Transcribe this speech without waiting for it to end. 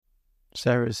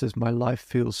Sarah says, my life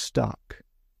feels stuck.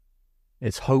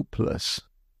 It's hopeless.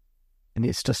 And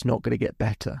it's just not going to get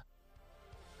better.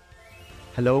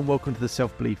 Hello and welcome to the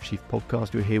Self-Belief Chief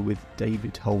podcast. We're here with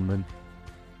David Holman.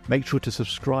 Make sure to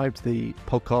subscribe to the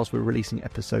podcast. We're releasing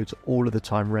episodes all of the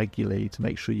time regularly to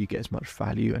make sure you get as much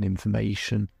value and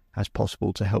information as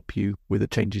possible to help you with the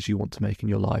changes you want to make in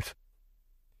your life.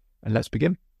 And let's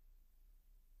begin.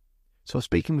 So I was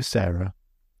speaking with Sarah.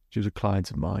 She was a client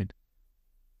of mine.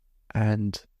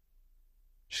 And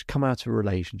she's come out of a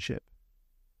relationship.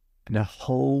 And her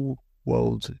whole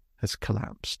world has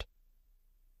collapsed.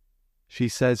 She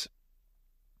says,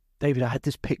 David, I had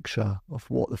this picture of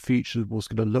what the future was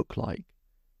going to look like.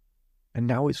 And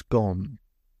now it's gone.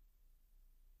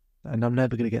 And I'm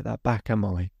never going to get that back, am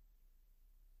I?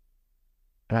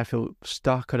 And I feel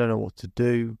stuck. I don't know what to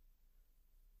do.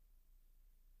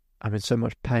 I'm in so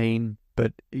much pain.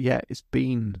 But yeah, it's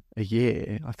been a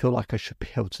year. I feel like I should be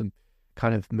able to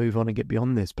kind of move on and get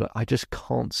beyond this. But I just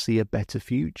can't see a better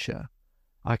future.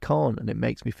 I can't. And it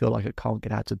makes me feel like I can't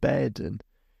get out of bed. And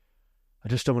I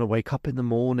just don't want to wake up in the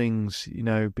mornings,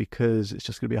 because it's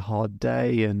just going to be a hard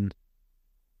day. And,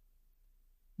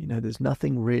 there's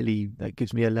nothing really that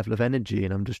gives me a level of energy.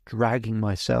 And I'm just dragging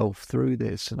myself through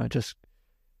this. And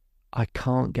I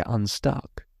can't get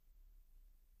unstuck.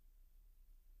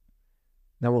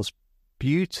 Now, what's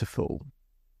beautiful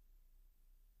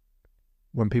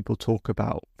when people talk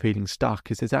about feeling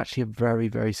stuck is there's actually a very,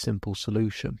 very simple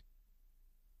solution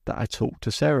that I talked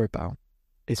to Sarah about.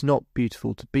 It's not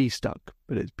beautiful to be stuck,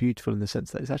 but it's beautiful in the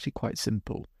sense that it's actually quite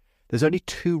simple. There's only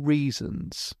two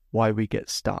reasons why we get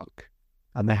stuck,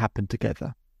 and they happen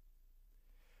together.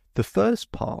 The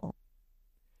first part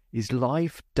is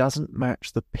life doesn't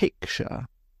match the picture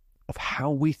of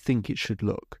how we think it should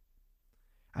look.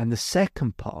 And the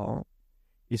second part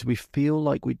is we feel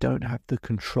like we don't have the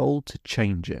control to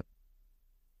change it.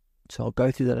 So I'll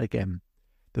go through that again.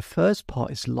 The first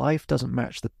part is life doesn't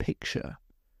match the picture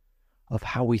of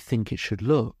how we think it should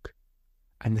look.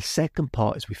 And the second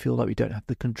part is we feel like we don't have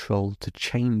the control to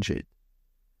change it.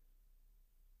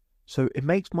 So it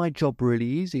makes my job really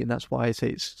easy, and that's why I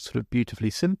say it's sort of beautifully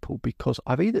simple, because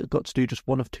I've either got to do just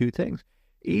one of two things.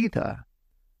 Either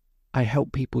I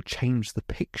help people change the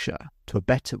picture to a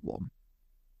better one,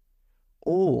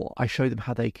 or I show them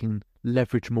how they can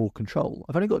leverage more control.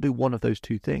 I've only got to do one of those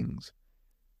two things,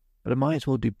 but I might as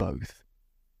well do both.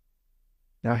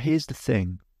 Now, here's the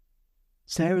thing.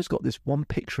 Sarah's got this one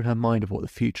picture in her mind of what the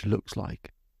future looks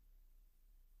like,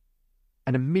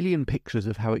 and a million pictures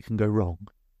of how it can go wrong.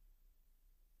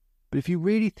 But if you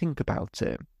really think about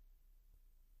it,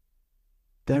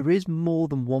 there is more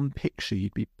than one picture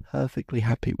you'd be perfectly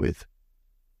happy with.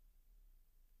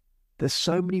 There's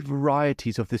so many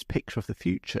varieties of this picture of the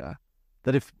future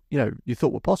that if, you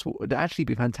thought were possible, it would actually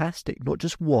be fantastic. Not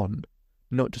just one.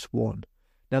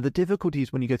 Now, the difficulty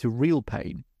is when you go through real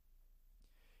pain,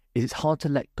 is it's hard to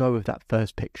let go of that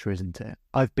first picture, isn't it?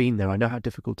 I've been there. I know how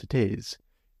difficult it is.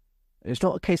 And it's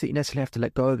not a case that you necessarily have to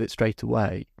let go of it straight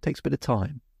away. It takes a bit of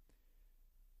time.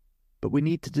 But we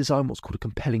need to design what's called a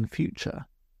compelling future.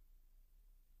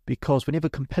 Because when you have a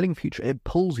compelling future, it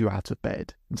pulls you out of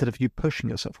bed instead of you pushing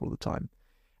yourself all the time.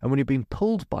 And when you're being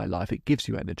pulled by life, it gives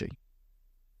you energy.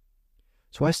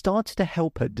 So I started to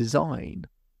help her design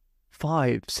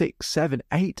 5, 6, 7,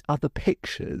 8 other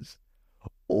pictures,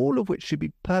 all of which she'd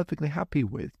be perfectly happy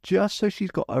with, just so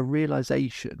she's got a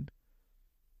realization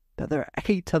that there are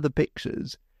 8 other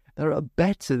pictures that are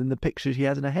better than the picture she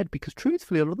has in her head. Because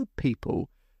truthfully, a lot of people,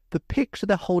 the picture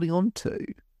they're holding on to,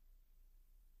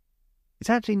 it's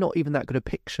actually not even that good a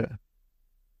picture.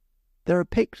 There are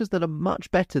pictures that are much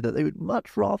better that they would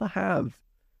much rather have.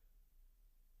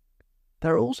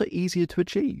 They're also easier to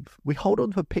achieve. We hold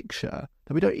on to a picture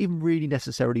that we don't even really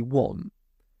necessarily want.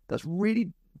 That's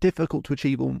really difficult to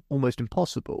achieve, almost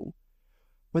impossible.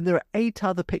 When there are 8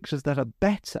 other pictures that are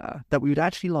better, that we would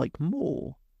actually like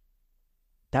more,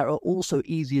 that are also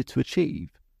easier to achieve,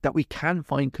 that we can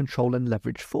find control and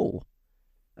leverage for.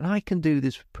 And I can do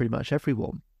this with pretty much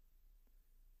everyone.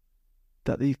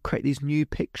 That they create these new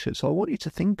pictures. So I want you to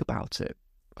think about it.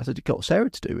 As I got Sarah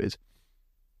to do is,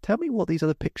 tell me what these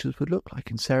other pictures would look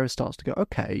like. And Sarah starts to go,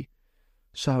 okay,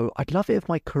 so I'd love it if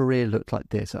my career looked like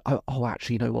this. Oh,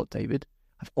 actually, you know what, David?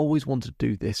 I've always wanted to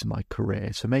do this in my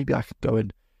career. So maybe I could go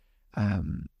and,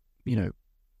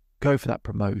 go for that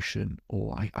promotion,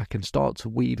 or I can start to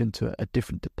weave into a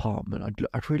different department.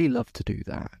 I'd really love to do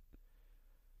that.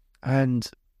 And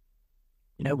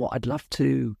you know what? I'd love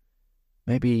to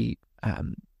maybe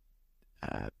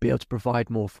be able to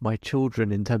provide more for my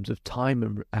children in terms of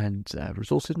time and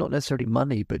resources, not necessarily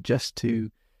money, but just to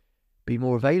be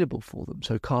more available for them.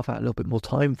 So carve out a little bit more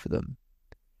time for them.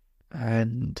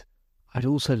 And I'd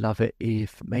also love it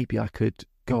if maybe I could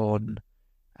go on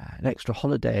an extra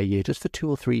holiday a year just for 2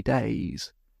 or 3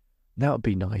 days. That would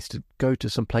be nice, to go to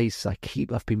some places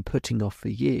I've been putting off for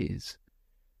years.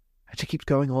 And she keeps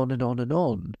going on and on and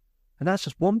on. And that's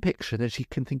just one picture. Then she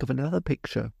can think of another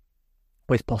picture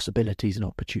with possibilities and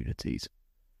opportunities.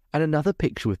 And another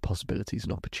picture with possibilities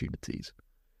and opportunities.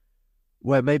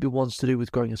 Where maybe one's to do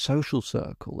with growing a social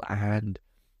circle and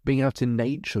being out in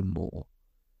nature more.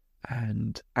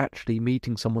 And actually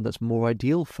meeting someone that's more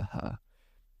ideal for her.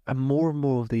 And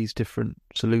more of these different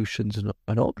solutions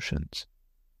and options.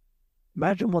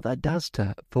 Imagine what that does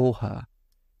for her.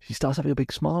 She starts having a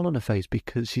big smile on her face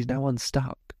because she's now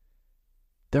unstuck.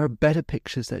 There are better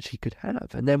pictures that she could have.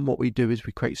 And then what we do is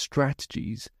we create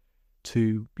strategies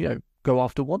to, go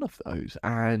after one of those.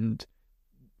 And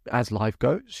as life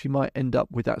goes, she might end up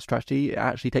with that strategy. It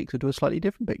actually takes her to a slightly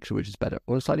different picture, which is better,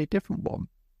 or a slightly different one.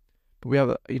 But we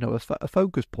have a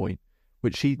focus point,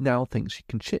 which she now thinks she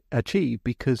can achieve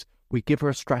because we give her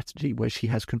a strategy where she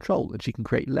has control and she can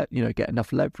create, get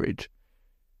enough leverage.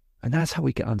 And that's how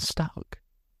we get unstuck.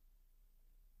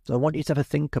 So I want you to have a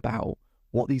think about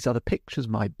what these other pictures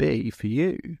might be for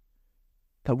you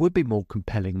that would be more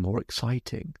compelling, more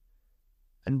exciting.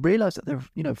 And realize that there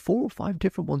are, 4 or 5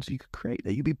 different ones you could create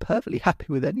that you'd be perfectly happy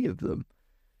with any of them.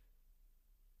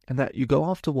 And that you go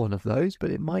after one of those, but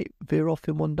it might veer off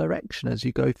in one direction as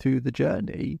you go through the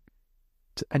journey.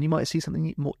 And you might see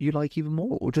something you like even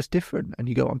more, or just different. And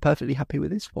you go, I'm perfectly happy with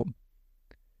this one.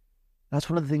 That's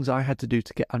one of the things I had to do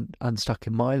to get unstuck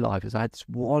in my life, is I had this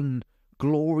one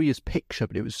glorious picture,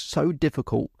 but it was so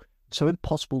difficult, so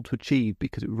impossible to achieve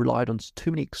because it relied on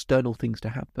too many external things to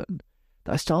happen,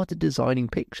 that I started designing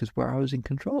pictures where I was in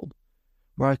control,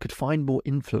 where I could find more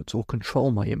influence or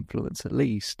control my influence at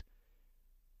least.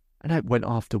 And I went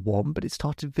after one, but it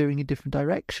started veering in different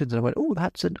directions. And I went, oh,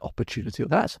 that's an opportunity, or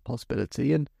that's a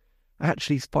possibility. And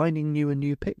actually finding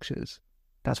new pictures.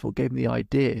 That's what gave me the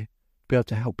idea to be able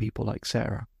to help people like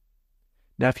Sarah.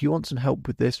 Now, if you want some help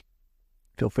with this,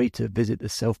 feel free to visit the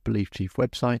Self-Belief Chief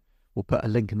website. We'll put a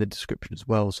link in the description as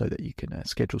well so that you can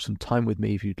schedule some time with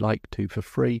me if you'd like to for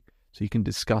free, so you can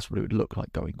discuss what it would look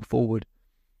like going forward.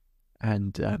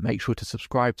 And make sure to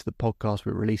subscribe to the podcast.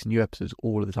 We're releasing new episodes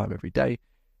all of the time, every day.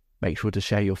 Make sure to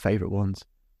share your favourite ones.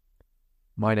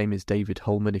 My name is David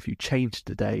Holman. If you change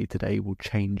today will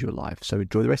change your life. So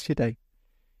enjoy the rest of your day.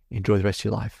 Enjoy the rest of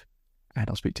your life. And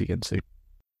I'll speak to you again soon.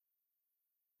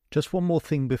 Just one more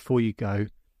thing before you go.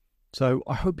 So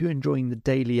I hope you're enjoying the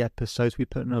daily episodes. We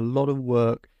put in a lot of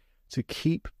work to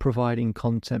keep providing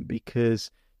content, because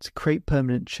to create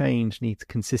permanent change needs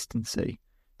consistency.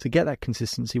 To get that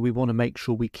consistency, we want to make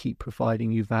sure we keep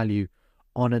providing you value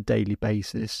on a daily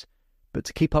basis. But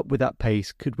to keep up with that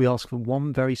pace, could we ask for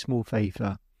one very small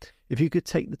favour? If you could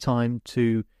take the time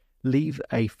to leave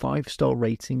a 5-star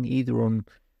rating either on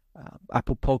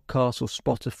Apple Podcasts or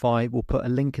Spotify. We'll put a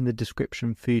link in the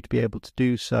description for you to be able to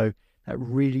do so. That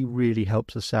really, really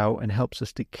helps us out and helps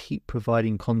us to keep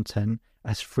providing content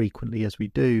as frequently as we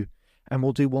do. And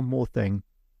we'll do one more thing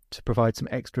to provide some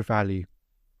extra value.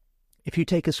 If you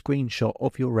take a screenshot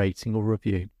of your rating or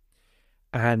review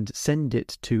and send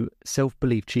it to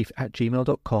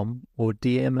selfbeliefchief@gmail.com or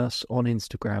DM us on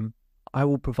Instagram, I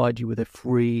will provide you with a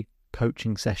free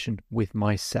coaching session with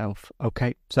myself.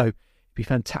 Okay, so it'd be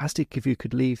fantastic if you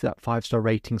could leave that 5-star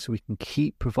rating so we can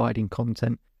keep providing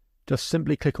content. Just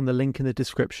simply click on the link in the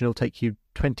description. It'll take you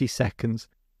 20 seconds.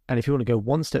 And if you want to go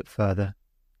one step further,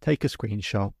 take a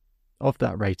screenshot of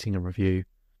that rating and review,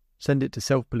 send it to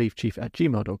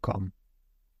selfbeliefchief@gmail.com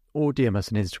or DM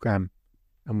us on Instagram,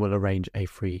 and we'll arrange a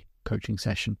free coaching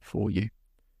session for you.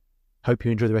 Hope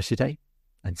you enjoy the rest of your day,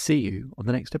 and see you on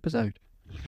the next episode.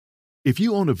 If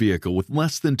you own a vehicle with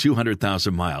less than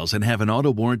 200,000 miles and have an auto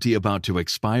warranty about to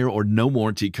expire or no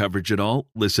warranty coverage at all,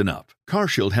 listen up.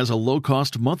 CarShield has a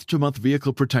low-cost month-to-month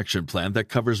vehicle protection plan that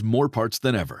covers more parts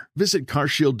than ever. Visit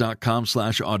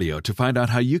carshield.com/audio to find out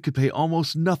how you could pay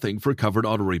almost nothing for covered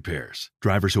auto repairs.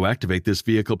 Drivers who activate this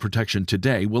vehicle protection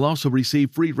today will also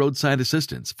receive free roadside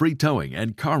assistance, free towing,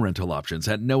 and car rental options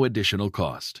at no additional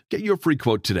cost. Get your free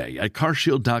quote today at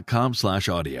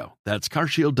carshield.com/audio. That's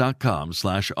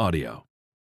carshield.com/audio.